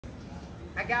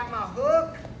I got my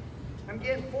hook. I'm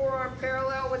getting forearm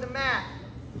parallel with the mat.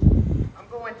 I'm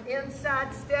going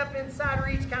inside step, inside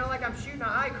reach, kind of like I'm shooting a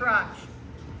high crotch.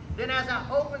 Then as I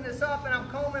open this up and I'm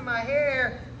combing my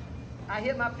hair, I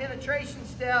hit my penetration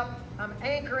step. I'm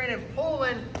anchoring and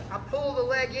pulling. I pull the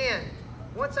leg in.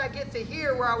 Once I get to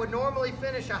here where I would normally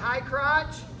finish a high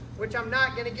crotch, which I'm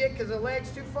not going to get because the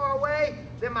leg's too far away,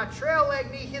 then my trail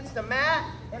leg knee hits the mat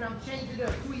and I'm changing to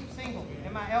a sweep single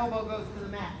and my elbow goes to the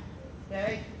mat.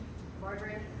 Okay?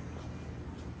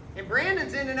 And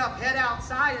Brandon's ending up head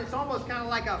outside. It's almost kind of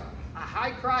like a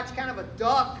high crotch, kind of a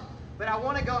duck, but I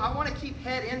want to keep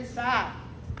head inside.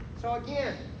 So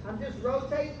again, I'm just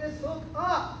rotating this hook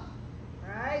up.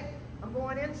 All right? I'm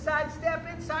going inside step,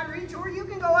 inside reach, or you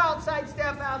can go outside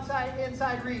step, outside,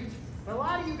 inside reach. But a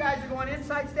lot of you guys are going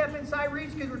inside step, inside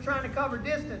reach because we're trying to cover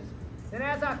distance. Then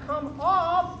as I come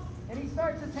off and he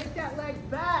starts to take that leg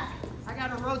back, I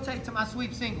got to rotate to my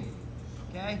sweep single.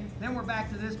 Okay? Then we're back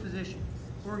to this position.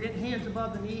 We're getting hands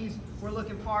above the knees. We're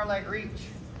looking far leg reach.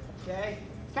 Okay?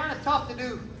 It's kind of tough to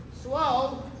do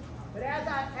slow, but as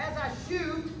I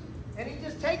shoot, and he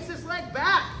just takes this leg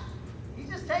back. He's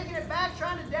just taking it back,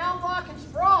 trying to down block and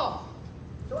sprawl.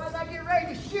 So as I get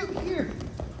ready to shoot here,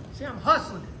 see I'm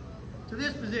hustling to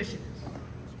this position.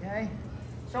 Okay?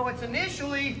 So it's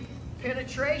initially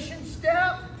penetration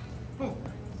step, boom,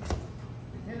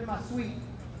 into my sweep.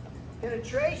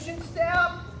 Penetration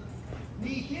step,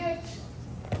 knee hits,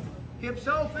 hips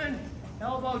open,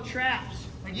 elbow traps.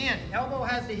 Again, elbow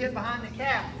has to hit behind the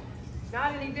calf. It's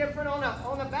not any different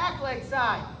on the back leg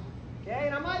side. Okay,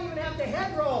 and I might even have to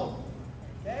head roll.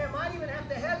 Okay, I might even have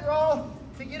to head roll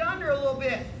to get under a little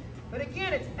bit. But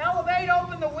again, it's elevate,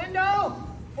 open the window,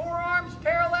 forearms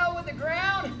parallel with the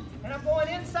ground, and I'm going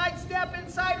inside step,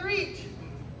 inside reach.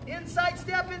 Inside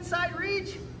step, inside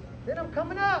reach, then I'm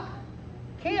coming up.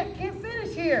 Can't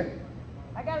finish here.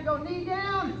 I gotta go knee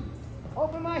down,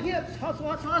 open my hips, hustle,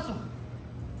 hustle, hustle.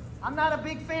 I'm not a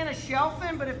big fan of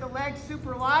shelving, but if the leg's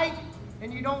super light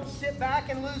and you don't sit back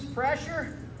and lose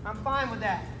pressure, I'm fine with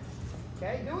that.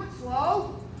 Okay, do it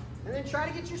slow, and then try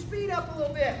to get your speed up a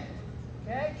little bit.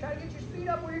 Okay, try to get your speed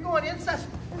up where you're going inside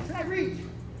reach.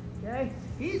 Okay,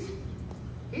 he's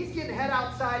getting head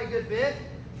outside a good bit,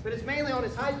 but it's mainly on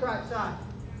his high crotch side.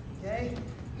 Okay,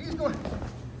 he's going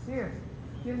here,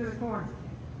 get into the corner.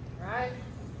 All right,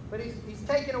 but he's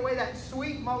taking away that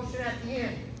sweep motion at the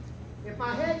end. If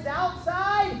my head's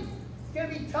outside, it's gonna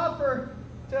be tougher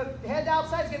to head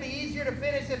outside. It's gonna be easier to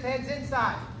finish if head's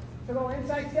inside. So go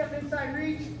inside step, inside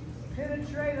reach,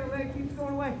 penetrate, the leg keeps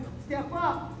going away. Step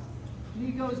up,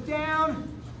 knee goes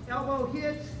down, elbow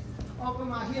hits, open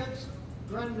my hips,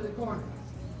 run into the corner.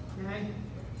 Okay?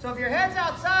 So if your head's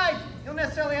outside, you don't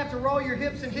necessarily have to roll your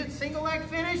hips and hit single leg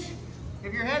finish.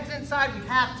 If your head's inside, we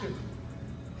have to.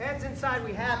 Head's inside,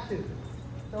 we have to.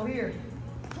 So here.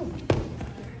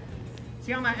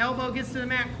 See how my elbow gets to the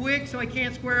mat quick so I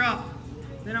can't square up.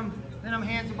 Then I'm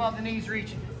hands above the knees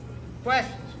reaching.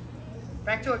 Questions?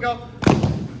 Back to it, go.